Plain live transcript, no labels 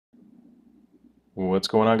What's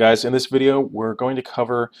going on, guys? In this video we're going to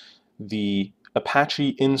cover the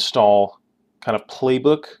Apache install kind of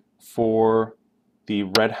playbook for the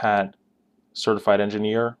Red Hat Certified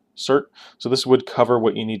Engineer cert. So this would cover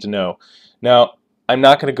what you need to know. Now, I'm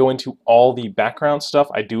not going to go into all the background stuff.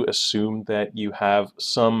 I do assume that you have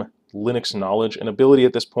some Linux knowledge and ability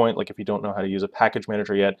at this point. Like if you don't know how to use a package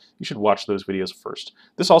manager yet, you should watch those videos first.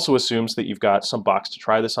 This also assumes that you've got some box to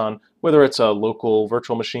try this on, whether it's a local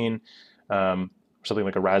virtual machine, something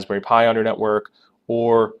like a Raspberry Pi on your network,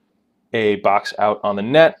 or a box out on the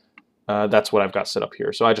net. That's what I've got set up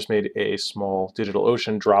here. So I just made a small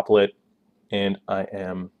DigitalOcean droplet, and I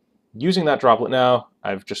am using that droplet now.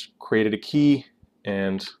 I've just created a key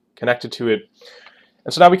and connected to it.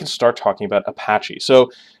 And so now we can start talking about Apache.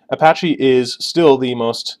 So Apache is still the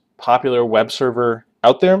most popular web server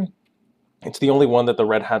out there. It's the only one that the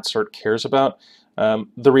Red Hat cert cares about.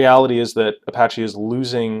 The reality is that Apache is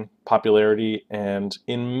losing popularity, and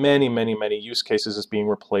in many use cases is being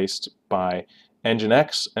replaced by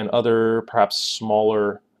Nginx and other perhaps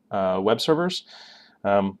smaller web servers.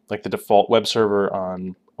 Like the default web server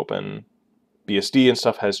on OpenBSD and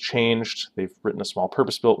stuff has changed. They've written a small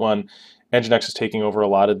purpose-built one. Nginx is taking over a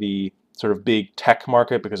lot of the sort of big tech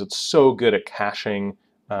market because it's so good at caching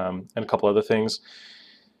and a couple other things.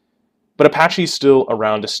 But Apache is still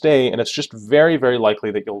around to stay, and it's just very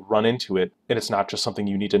likely that you'll run into it, and it's not just something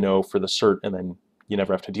you need to know for the cert and then you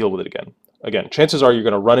never have to deal with it again. Again, chances are you're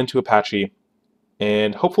going to run into Apache,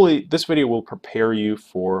 and hopefully this video will prepare you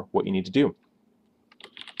for what you need to do.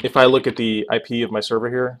 If I look at the IP of my server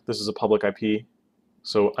here, this is a public IP,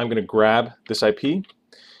 so I'm going to grab this IP,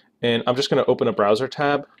 and I'm just going to open a browser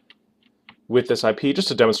tab with this IP just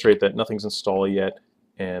to demonstrate that nothing's installed yet,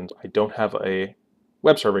 and I don't have a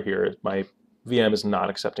web server here. My VM is not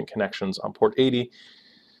accepting connections on port 80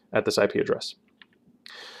 at this IP address.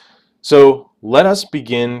 So let us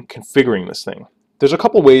begin configuring this thing. There's a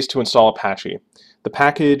couple ways to install Apache. The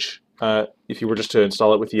package, if you were just to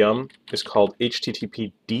install it with yum, is called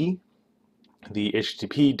httpd, the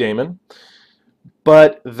HTTP daemon.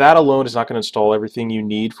 But that alone is not going to install everything you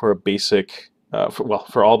need for a basic,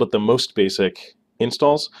 for all but the most basic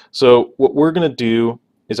installs. So what we're going to do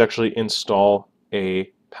is actually install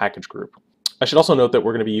a package group. I should also note that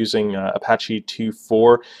we're going to be using Apache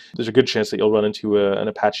 2.4. There's a good chance that you'll run into an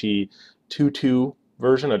Apache 2.2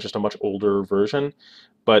 version, just a much older version,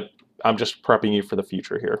 but I'm just prepping you for the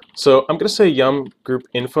future here. So I'm going to say yum group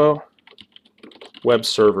info web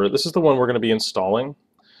server. This is the one we're going to be installing.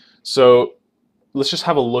 So let's just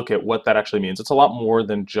have a look at what that actually means. It's a lot more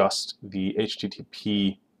than just the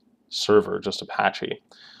HTTP server, just Apache.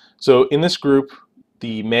 So in this group,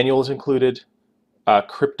 the manual is included,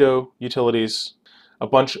 crypto utilities, a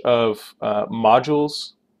bunch of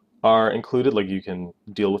modules are included, like you can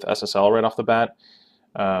deal with SSL right off the bat,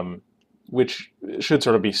 which should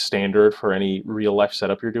sort of be standard for any real-life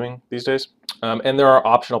setup you're doing these days. And there are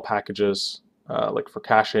optional packages like for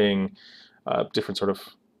caching, different sort of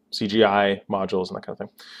CGI modules and that kind of thing.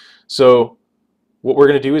 So what we're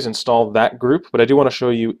going to do is install that group, but I do want to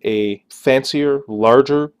show you a fancier,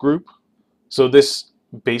 larger group. So this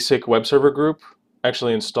basic web server group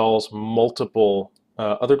actually installs multiple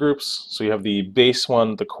other groups. So you have the base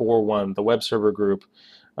one, the core one, the web server group,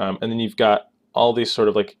 and then you've got all these sort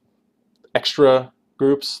of like extra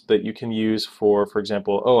groups that you can use for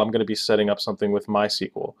example, oh, I'm going to be setting up something with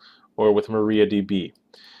MySQL or with MariaDB,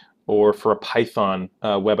 or for a Python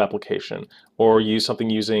web application, or use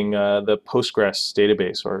something using the Postgres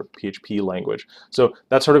database or PHP language. So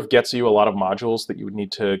that sort of gets you a lot of modules that you would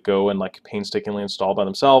need to go and like painstakingly install by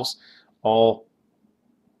themselves, all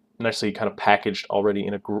nicely kind of packaged already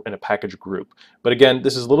in a package group. But again,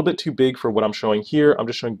 this is a little bit too big for what I'm showing here. I'm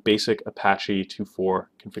just showing basic Apache 2.4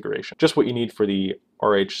 configuration, just what you need for the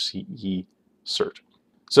RHCE cert.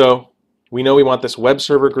 So we know we want this web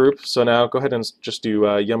server group, so now go ahead and just do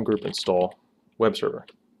yum group install web server.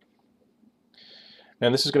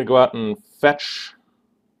 And this is going to go out and fetch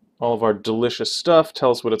all of our delicious stuff,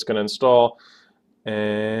 tell us what it's going to install,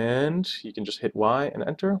 and you can just hit Y and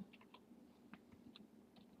enter.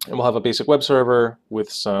 And we'll have a basic web server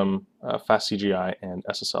with some fast CGI and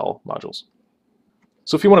SSL modules.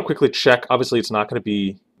 So if you want to quickly check, obviously it's not going to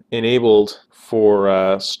be enabled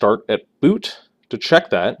for start at boot. To check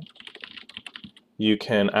that, you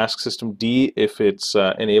can ask systemd if it's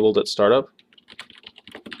enabled at startup.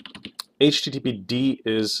 HTTPD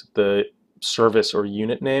is the service or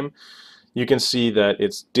unit name. You can see that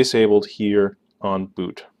it's disabled here on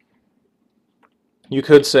boot. You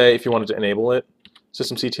could say, if you wanted to enable it,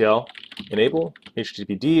 systemctl enable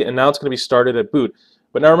HTTPD, and now it's going to be started at boot.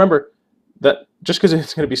 But now remember, that just because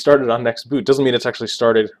it's going to be started on next boot doesn't mean it's actually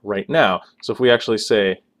started right now. So if we actually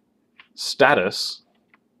say status,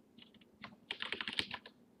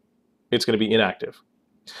 it's going to be inactive.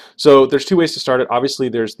 So there's two ways to start it. Obviously,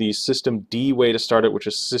 there's the systemd way to start it, which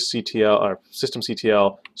is sysctl or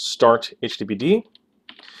systemctl start HTTPD,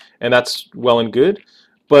 and that's well and good.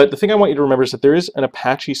 But the thing I want you to remember is that there is an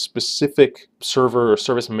Apache-specific server or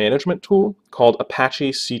service management tool called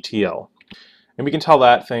apachectl, and we can tell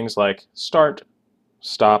that things like start,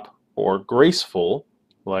 stop, or graceful,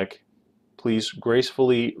 like please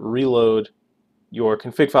gracefully reload your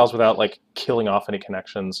config files without like killing off any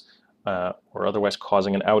connections or otherwise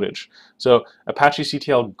causing an outage. So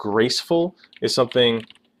apachectl graceful is something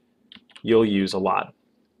you'll use a lot.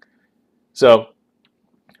 So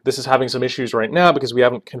this is having some issues right now because we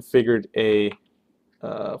haven't configured a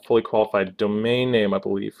fully qualified domain name, I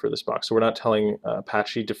believe, for this box. So we're not telling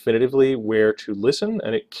Apache definitively where to listen,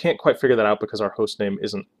 and it can't quite figure that out because our host name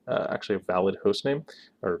isn't actually a valid host name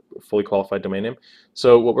or fully qualified domain name.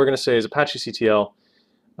 So what we're going to say is apachectl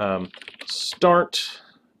start,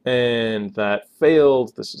 and that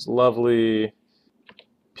failed. This is lovely.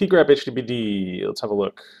 pgrep HTTPD. Let's have a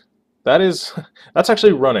look. That's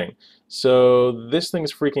actually running. So this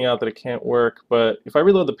thing's freaking out that it can't work, but if I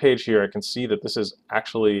reload the page here, I can see that this is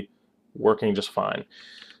actually working just fine.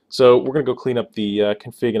 So we're going to go clean up the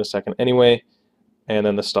config in a second anyway, and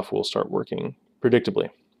then the stuff will start working predictably.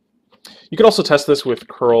 You can also test this with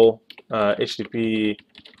curl HTTP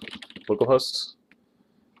localhosts.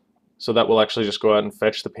 So that will actually just go out and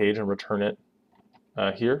fetch the page and return it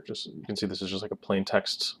here. Just you can see this is just like a plain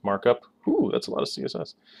text markup. Ooh, that's a lot of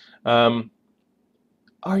CSS.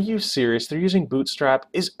 Are you serious? They're using Bootstrap.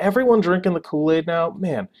 Is everyone drinking the Kool-Aid now?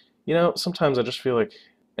 Man, you know, sometimes I just feel like...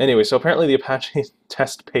 Anyway, so apparently the Apache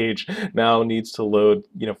test page now needs to load,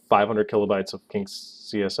 500 kilobytes of King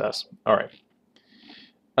CSS. All right.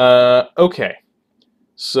 Okay.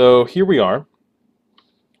 So here we are.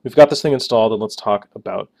 We've got this thing installed, and let's talk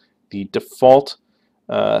about the default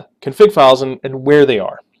config files and where they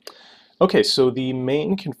are. Okay, so the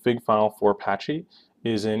main config file for Apache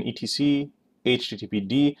is in etc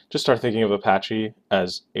httpd. Just start thinking of Apache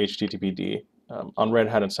as httpd. On Red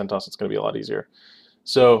Hat and CentOS, it's going to be a lot easier.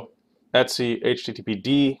 So etc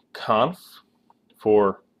httpd conf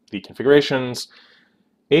for the configurations,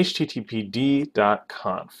 httpd.conf.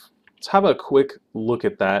 Let's have a quick look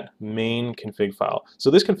at that main config file.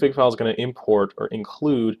 So this config file is going to import or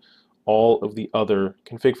include all of the other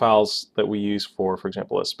config files that we use for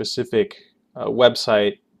example, a specific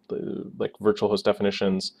website, like virtual host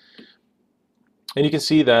definitions. And you can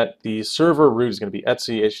see that the server root is going to be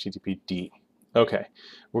etc httpd. Okay,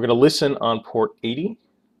 we're going to listen on port 80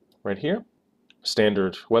 right here,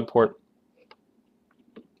 standard web port.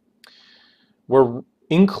 We're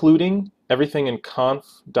including everything in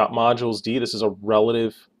conf.modulesd. This is a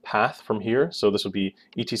relative path from here, so this would be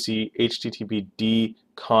etc httpd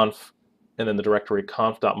conf and then the directory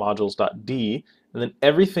conf.modules.d, and then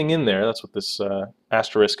everything in there, that's what this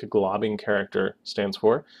asterisk globbing character stands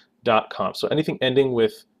for, .conf. So anything ending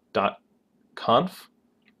with .conf,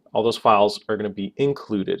 all those files are going to be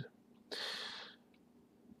included.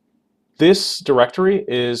 This directory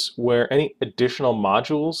is where any additional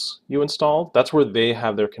modules you install, that's where they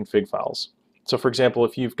have their config files. So for example,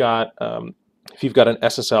 if you've got an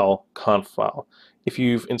SSL conf file, if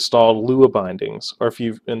you've installed Lua bindings, or if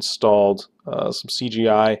you've installed some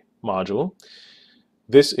CGI module,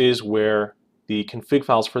 this is where the config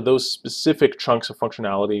files for those specific chunks of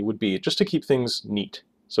functionality would be, just to keep things neat.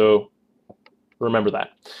 So remember that.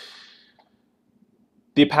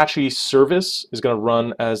 The Apache service is going to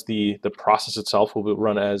run as the process itself will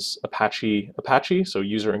run as Apache, so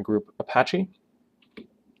user and group Apache.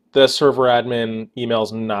 The server admin email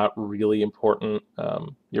is not really important.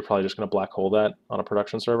 You're probably just going to black hole that on a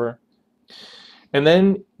production server. And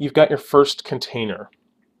then you've got your first container.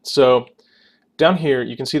 So down here,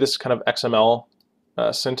 you can see this kind of XML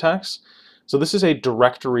syntax. So this is a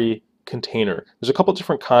directory container. There's a couple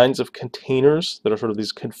different kinds of containers that are sort of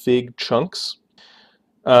these config chunks.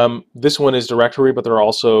 This one is directory, but there are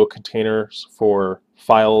also containers for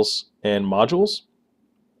files and modules.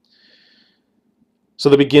 So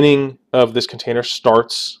the beginning of this container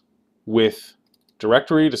starts with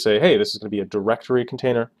directory to say, hey, this is going to be a directory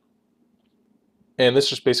container. And this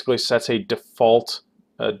just basically sets a default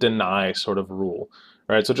deny sort of rule.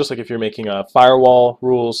 All right, so just like if you're making a firewall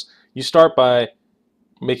rules, you start by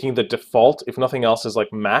making the default, if nothing else is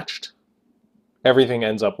like matched, everything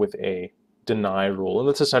ends up with a deny rule. And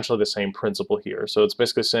that's essentially the same principle here. So it's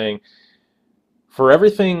basically saying, for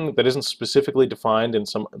everything that isn't specifically defined in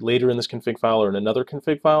some later in this config file or in another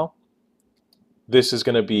config file, this is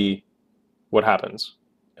going to be what happens.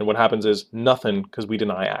 And what happens is nothing, because we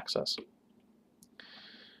deny access.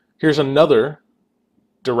 Here's another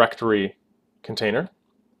directory container.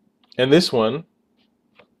 And this one,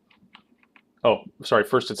 oh, sorry,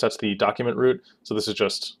 first it sets the document root. So this is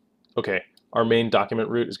just, okay, our main document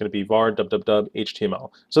root is going to be var www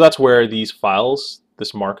html. So that's where these files,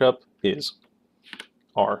 this markup is.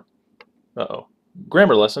 Grammar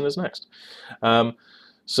lesson is next.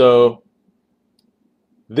 So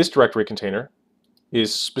this directory container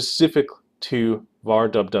is specific to var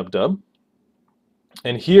www.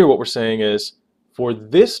 And here what we're saying is, for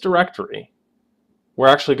this directory, we're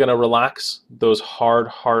actually going to relax those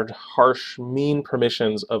harsh, mean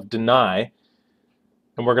permissions of deny,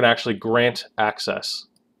 and we're going to actually grant access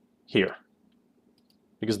here,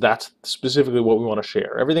 because that's specifically what we want to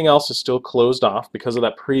share. Everything else is still closed off because of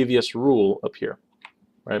that previous rule up here,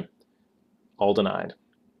 right? All denied.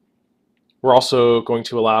 We're also going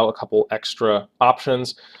to allow a couple extra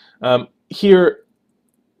options. Here,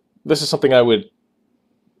 this is something I would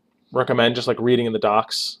recommend just like reading in the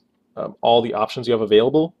docs all the options you have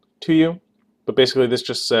available to you. But basically this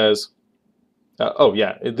just says, oh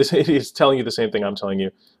yeah, it is telling you the same thing I'm telling you.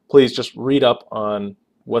 Please just read up on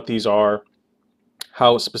what these are,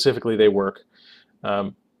 how specifically they work.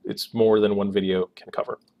 It's more than one video can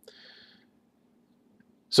cover.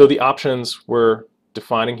 So the options we're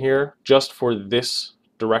defining here just for this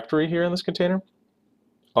directory here in this container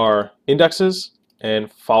are indexes and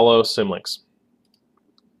follow symlinks.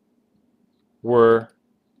 We're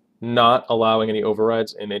not allowing any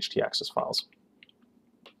overrides in htaccess files.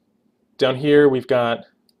 Down here we've got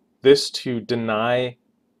this to deny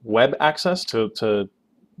web access to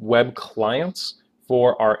web clients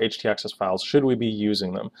for our htaccess files, should we be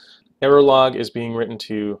using them. Error log is being written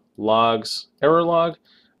to logs error log.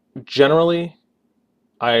 Generally,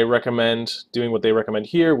 I recommend doing what they recommend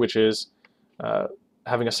here, which is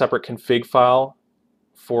having a separate config file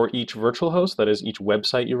for each virtual host, that is each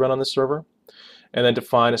website you run on the server, and then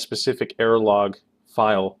define a specific error log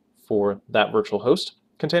file for that virtual host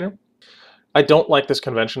container. I don't like this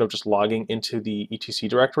convention of just logging into the etc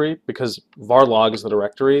directory, because var log is the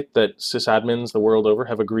directory that sysadmins the world over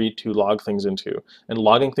have agreed to log things into. And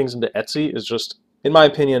logging things into etc is just, in my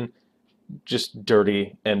opinion, just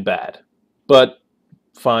dirty and bad. But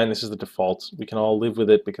fine, this is the default. We can all live with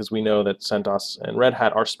it because we know that CentOS and Red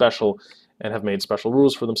Hat are special and have made special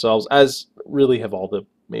rules for themselves, as really have all the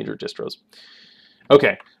major distros.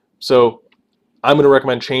 Okay, so I'm going to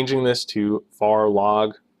recommend changing this to var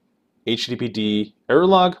log httpd error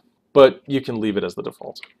log, but you can leave it as the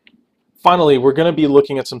default. Finally, we're going to be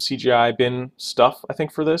looking at some CGI bin stuff, I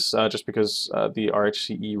think, for this, just because the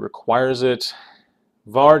RHCE requires it.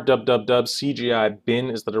 var www CGI bin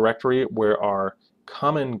is the directory where our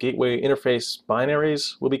common gateway interface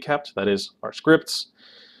binaries will be kept, that is, our scripts,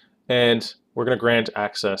 and we're going to grant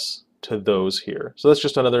access to those here. So that's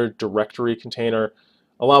just another directory container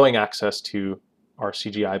allowing access to our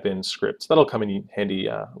CGI bin scripts. That'll come in handy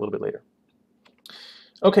a little bit later.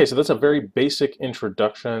 Okay, so that's a very basic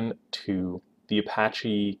introduction to the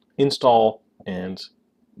Apache install and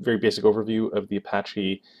very basic overview of the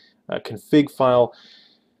Apache config file.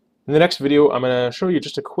 In the next video, I'm going to show you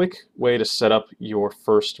just a quick way to set up your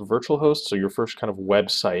first virtual host, so your first kind of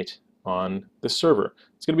website on the server.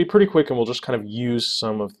 It's going to be pretty quick, and we'll just kind of use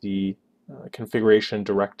some of the configuration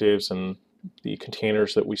directives and the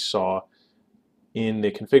containers that we saw in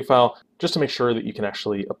the config file just to make sure that you can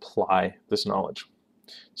actually apply this knowledge.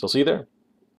 So I'll see you there.